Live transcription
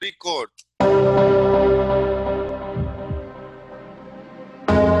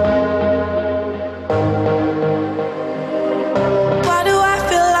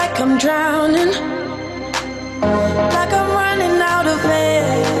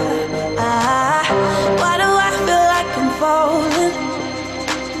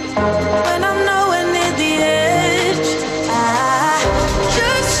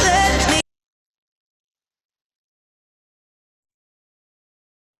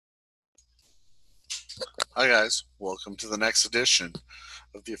Hi, guys. Welcome to the next edition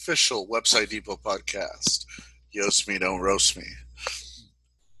of the official Website Depot podcast. Yoast me, don't roast me.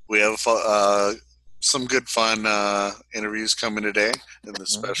 We have some good fun interviews coming today in the hmm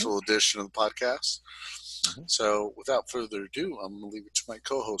special edition of the podcast. hmm So, without further ado, I'm going to leave it to my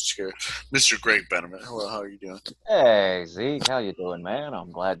co-host here, Mr. Greg Benjamin. Hello, how are you doing? Hey Zeke, how you doing, man?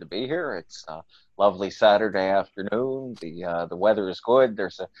 I'm glad to be here. It's a lovely Saturday afternoon. The weather is good.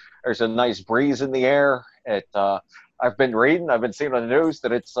 There's a nice breeze in the air. I've been reading, I've been seeing on the news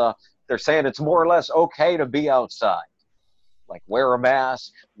that it's they're saying it's more or less okay to be outside. Like wear a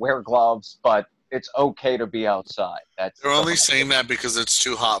mask, wear gloves, but it's okay to be outside. That's They're only something saying that because it's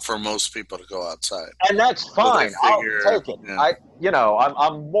too hot for most people to go outside. and that's So they fine. I'll figure, take it. yeah,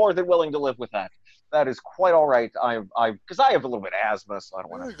 I'm more than willing to live with that. That is quite all right. Because I have a little bit of asthma, so I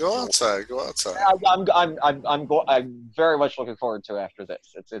don't want yeah, to go deal with it. outside, go outside. I'm very much looking forward to after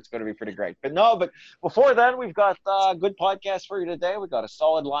this. It's going to be pretty great. But no, but before then, we've got a good podcast for you today. We've got a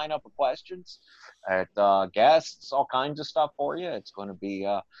solid lineup of questions, at guests, all kinds of stuff for you. It's going to be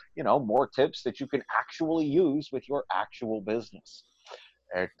more tips that you can actually use with your actual business.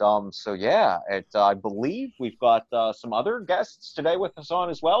 So yeah, I believe we've got some other guests today with us on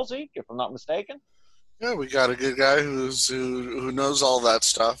as well, Zeke, if I'm not mistaken. Yeah, we got a good guy who knows all that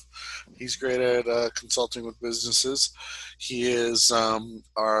stuff. He's great at consulting with businesses. He is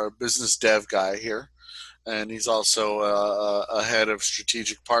our business dev guy here, and he's also a head of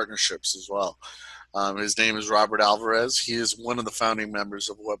strategic partnerships as well. His name is Robert Alvarez. He is one of the founding members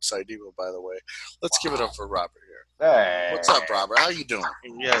of Website Depot, by the way. Let's give it up Wow. for Robert here. What's Hey, up, Robert? How you doing?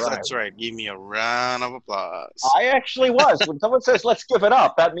 all Yes, right. that's right. Give me a round of applause. I actually was. When someone says "let's give it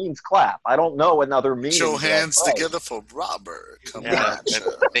up," that means clap. I don't know another Put your meaning to that hands phrase. together for Robert coming Yeah, at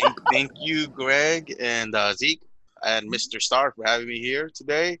you. thank you, Greg and Zeke and Mr. Star for having me here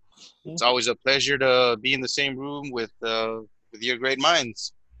today. It's always a pleasure to be in the same room with your great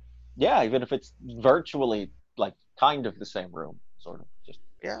minds. Yeah, even if it's virtually like kind of the same room, sort of. Just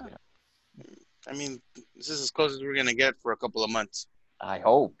Yeah, you know, I mean, this is as close as we're gonna get for a couple of months. I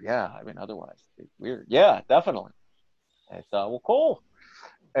hope. Yeah, I mean, otherwise, it'd be weird. Yeah, definitely. Well, cool.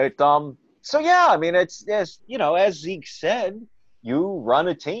 So yeah, I mean, it's as Zeke said, you run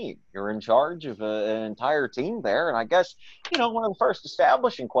a team. You're in charge of an entire team there, and I guess one of the first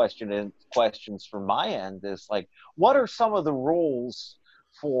establishing questions from my end is like, what are some of the rules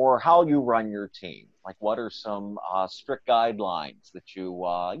for how you run your team? Like, what are some strict guidelines that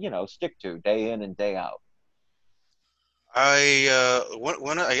you stick to day in and day out?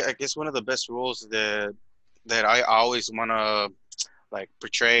 I guess one of the best rules that I always wanna like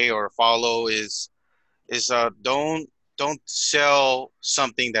portray or follow is don't sell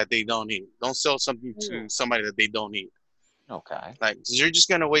something that they don't need. Don't sell something Hmm. to somebody that they don't need. Okay. Like 'cause you're just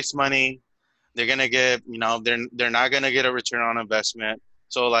gonna waste money. They're gonna get they're not gonna get a return on investment.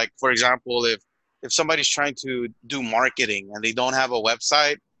 So like for example, if somebody's trying to do marketing and they don't have a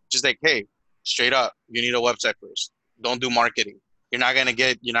website, just like hey, straight up, you need a website first. Don't do marketing. You're not gonna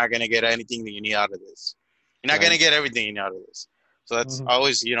get anything that you need out of this. You're not Right. gonna get everything you need out of this. So that's Mhm.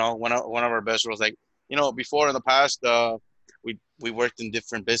 always one of our best rules. Like before in the past, we worked in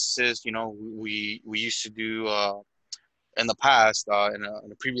different businesses. We used to do in the past, in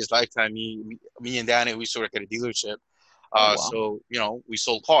a previous lifetime, me and Danny, we used to work at a dealership. Oh wow. So we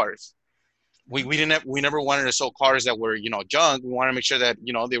sold cars. We Mhm. we didn't we never wanted to sell cars that were junk. We wanted to make sure that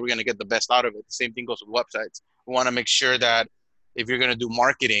they were going to get the best out of it. The same thing goes with websites. We want to make sure that if you're going to do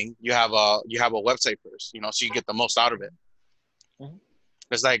marketing, you have a website first. So you get the most out of it. Mhm.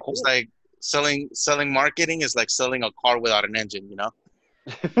 Cool. It's like selling marketing is like selling a car without an engine.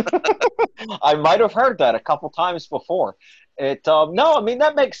 I might have heard that a couple times before. No, I mean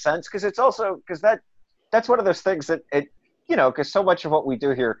that makes sense because it's also because that's one of those things that because so much of what we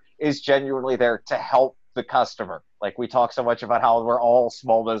do here is genuinely there to help the customer. Like we talk so much about how we're all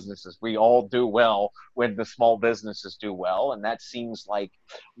small businesses. We all do well when the small businesses do well, and that seems like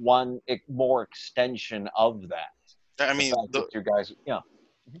more extension of that. I The mean, fact that you guys, yeah.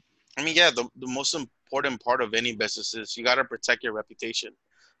 yeah, the most important part of any business is you got to protect your reputation.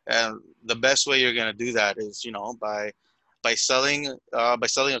 And the best way you're going to do that is, by selling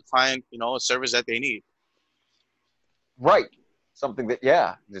a client, a service that they need. Right. Something that,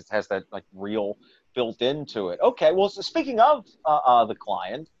 yeah, just has that like real built into it. Okay. Well, so speaking of the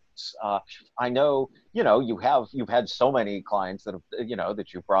clients, uh, I know, you've had so many clients that have,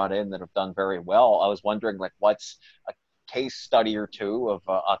 that you brought in that have done very well. I was wondering, like, what's a case study or two of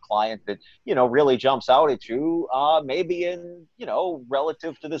a client that, really jumps out at you, maybe in,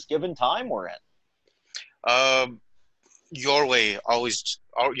 relative to this given time we're in. Um, your way, always,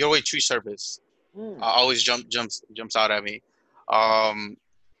 your way tree service. Mm. always jumps out at me. Um,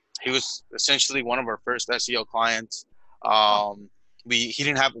 he was essentially one of our first SEO clients. Huh. Um, we he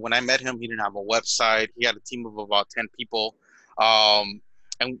didn't have when I met him, he didn't have a website. He had a team of about 10 people, um,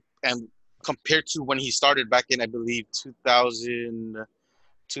 and compared to when he started back in, I believe,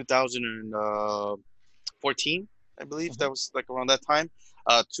 2014, I believe Mhm. that was like around that time,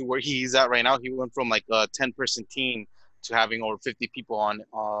 to where he's at right now. He went from like a 10-person team to having over 50 people on,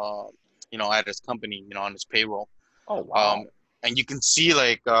 at his company, on his payroll. Oh um, wow. and you can see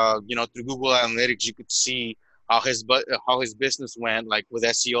like through Google Analytics, you could see how his business went, like with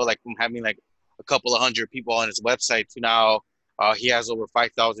SEO, like from having like a couple of hundred people on his website to now he has over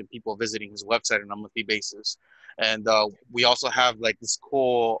 5,000 people visiting his website on a monthly basis. And we also have like this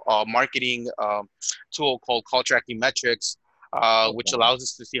cool marketing tool called Call Tracking Metrics, Oh which wow. allows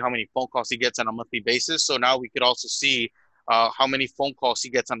us to see how many phone calls he gets on a monthly basis. So now we could also see how many phone calls he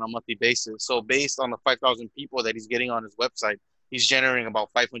gets on a monthly basis. So based on the 5,000 people that he's getting on his website, he's generating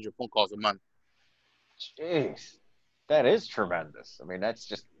about 500 phone calls a month. Jeez. That is tremendous. I mean, that's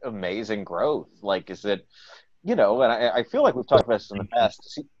just amazing growth. Like, is it, and I feel like we've talked about this in the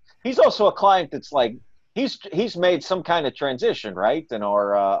past. He's also a client that's like, he's made some kind of transition, right, in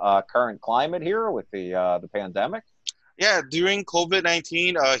our current climate here with the pandemic. Yeah, during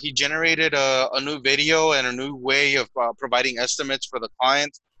COVID-19, he generated a new video and a new way of providing estimates for the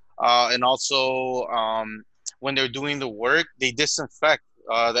client. And also, when they're doing the work, they disinfect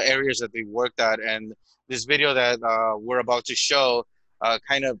the areas that they worked at. And this video that we're about to show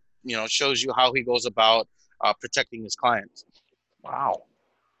kind of, shows you how he goes about protecting his clients. Wow.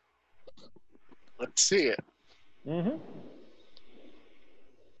 Let's see it. Mm-hmm.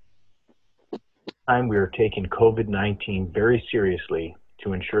 Time we are taking COVID-19 very seriously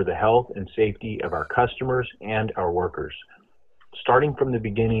to ensure the health and safety of our customers and our workers. Starting from the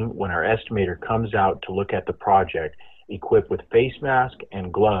beginning, when our estimator comes out to look at the project, equipped with face mask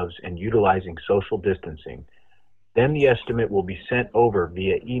and gloves and utilizing social distancing, then the estimate will be sent over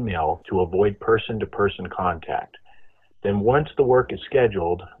via email to avoid person-to-person contact. Then once the work is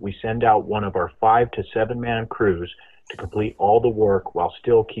scheduled, we send out one of our 5 to 7 man crews to complete all the work while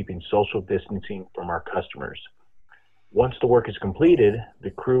still keeping social distancing from our customers. Once the work is completed,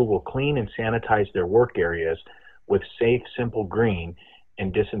 the crew will clean and sanitize their work areas with safe, simple green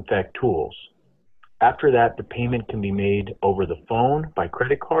and disinfect tools. After that, the payment can be made over the phone, by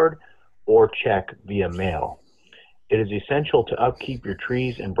credit card, or check via mail. It is essential to upkeep your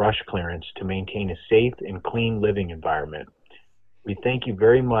trees and brush clearance to maintain a safe and clean living environment. We thank you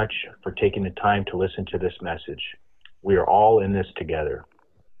very much for taking the time to listen to this message. We are all in this together.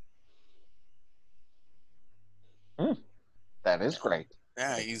 Mm, that is great.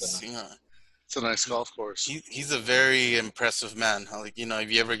 Yeah, It's, It's a nice he, golf course. he's a very impressive man. Like,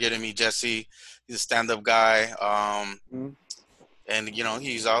 if you ever get to meet Jesse, he's a stand-up guy. Mm. And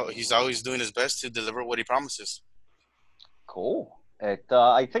he's always doing his best to deliver what he promises. cool. I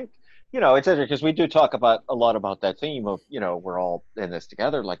think, it's interesting because we do talk about a lot about that theme of, we're all in this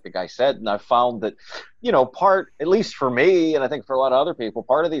together, like the guy said. And I found that, at least for me, and I think for a lot of other people,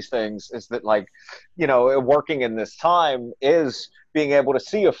 part of these things is that, like, working in this time is being able to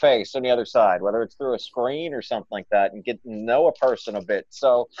see a face on the other side, whether it's through a screen or something like that, and get to know a person a bit.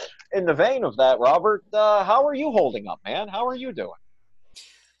 So, in the vein of that, Robert, how are you holding up, man? How are you doing?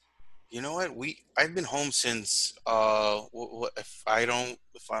 You know what? I've been home since if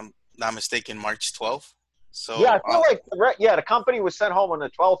I'm not mistaken, March 12th. Yeah, I So feel like the company was sent home on the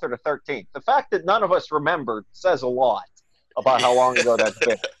 12th or the 13th. The fact that none of us remembered says a lot about yeah. how long ago that's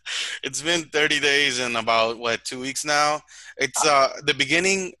been. It's been 30 days and about what 2 weeks now. It's the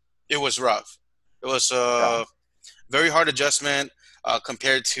beginning. It was rough. It was Yeah, very hard adjustment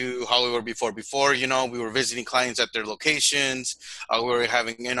compared to how we were before. Before, we were visiting clients at their locations. We were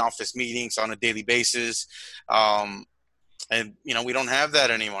having in-office meetings on a daily basis. Um, and we don't have that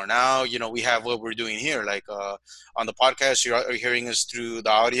anymore now. We have what we're doing here, like on the podcast you're hearing us through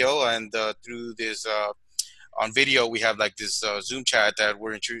the audio, and through this on video we have like this Zoom chat that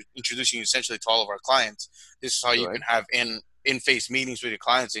we're introducing essentially to all of our clients. This is how you can good. have in-face meetings with your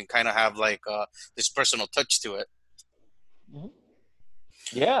clients and kind of have like this personal touch to it. Mhm.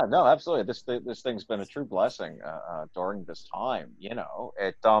 Yeah, no, absolutely. This thing's been a true blessing during this time.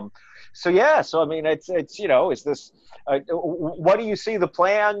 So yeah, so I mean, it's is this what do you see the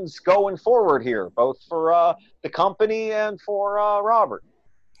plans going forward here, both for the company and for Robert?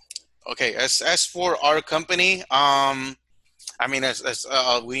 Okay, as for our company, I mean, as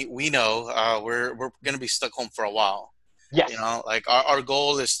we know, we're gonna be stuck home for a while. Yes. Like our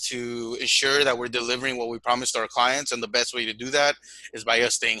goal is to ensure that we're delivering what we promised our clients, and the best way to do that is by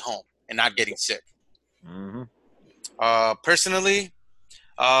us staying home. and not getting sick. Mm-hmm. Personally,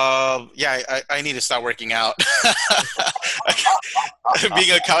 I need to start working out.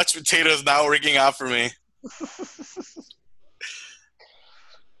 Being a couch potato is not working out for me.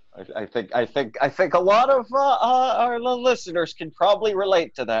 I think a lot of our listeners can probably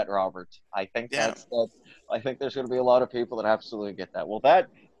relate to that, Robert. I think Yeah. I think there's going to be a lot of people that absolutely get that. Well, that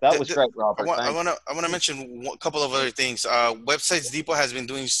was great, Robert. I want to mention a couple of other things. Websites Depot has been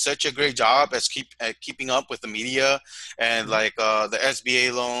doing such a great job at keeping up with the media and like the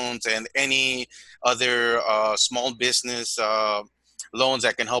SBA loans and any other small business loans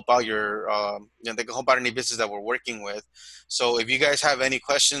that can help out they can help out any business that we're working with. So if you guys have any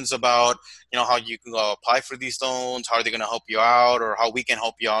questions about how you can apply for these loans, how are they going to help you out, or how we can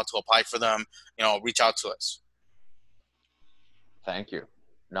help you out to apply for them, reach out to us. Thank you.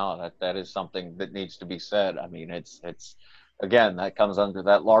 No, that is something that needs to be said. I mean, it's again, that comes under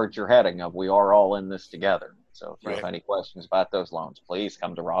that larger heading of we are all in this together. So if you have any questions about those loans, please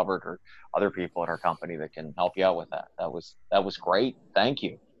come to Robert or other people at our company that can help you out with that. That was great. Thank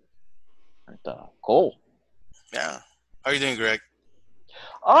you. And, cool. Yeah. How are you doing, Greg?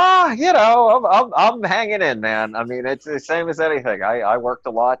 I'm hanging in, man. I mean, it's the same as anything. I worked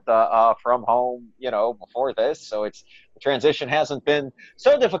a lot from home, before this, so the transition hasn't been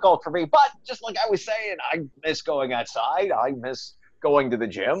so difficult for me. But just like I was saying, I miss going outside. I miss going to the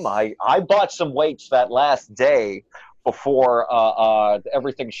gym. I bought some weights that last day before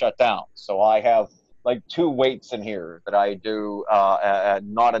everything shut down. So I have like 2 weights in here that I do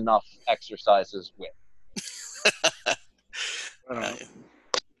not enough exercises with. Right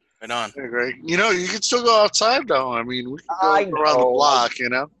on. Hey, Greg. You can still go outside though. I mean, we can go around the block.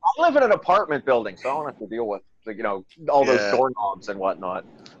 I live in an apartment building, so I don't have to deal with all those doorknobs and whatnot.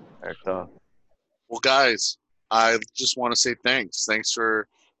 Well, guys, I just want to say thanks. Thanks for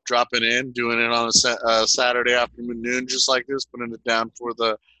dropping in, doing it on a Saturday afternoon, just like this, putting it down for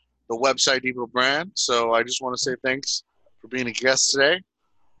the Website Depot brand. So I just want to say thanks for being a guest today.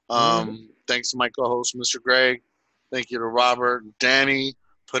 Thanks to my co-host, Mr. Greg. Thank you to Robert and Danny,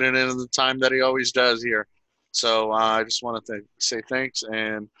 putting in the time that he always does here. So I just want to say thanks,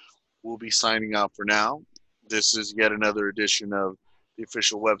 and we'll be signing out for now. This is yet another edition of the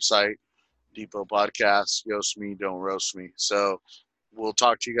official Website Depot podcast. Yoast me, don't roast me. So we'll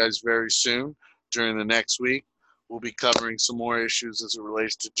talk to you guys very soon during the next week. We'll be covering some more issues as it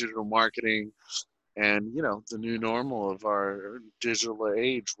relates to digital marketing and, the new normal of our digital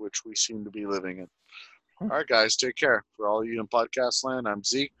age, which we seem to be living in. All right, guys, take care. For all of you in podcast land, I'm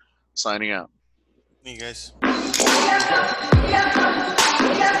Zeke, signing out. You guys.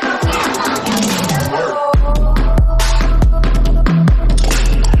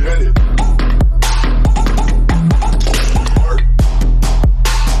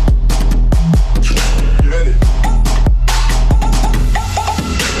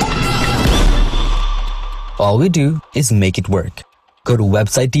 All we do is make it work. Go to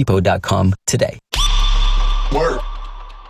websitedepot.com today.